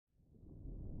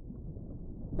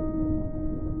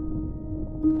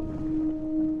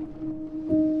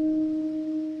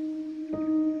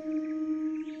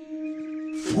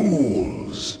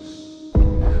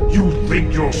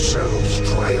think yourselves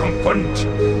triumphant?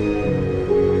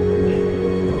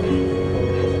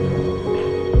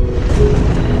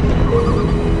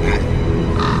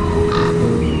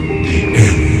 The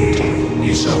end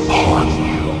is upon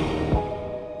you.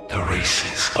 The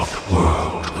races of the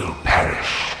world will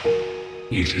perish.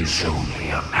 It is only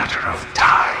a matter of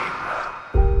time.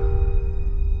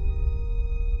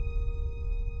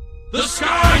 The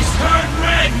skies turn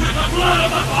red with the blood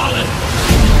of the fallen!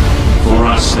 For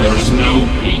us there is no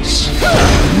peace,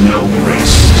 no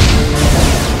rest.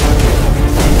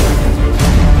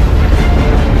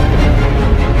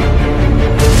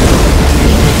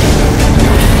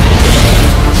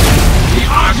 The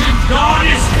Argent Dawn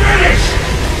is finished!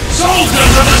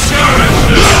 Soldiers of the Scourge!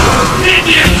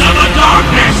 Minions of the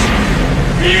Darkness!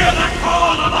 Hear the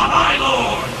call of the High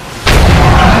Lord!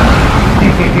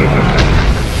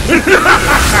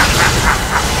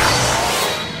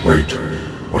 Wait,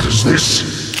 what is this?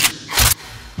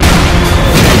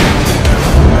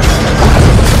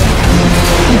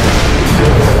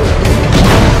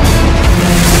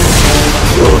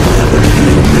 You'll never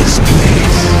leave this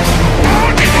place.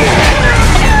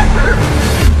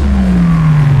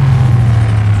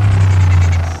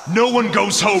 No one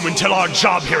goes home until our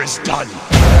job here is done.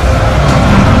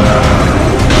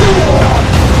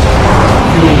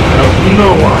 You have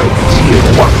no idea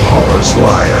what horrors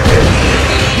lie ahead.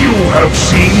 You have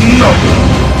seen nothing.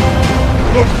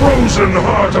 The frozen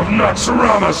heart of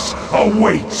Naxxramas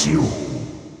awaits you.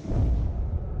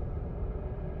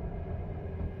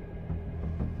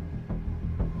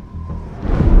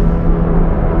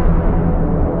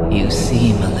 You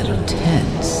seem a little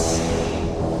tense.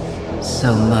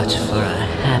 So much for a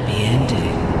happy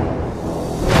ending.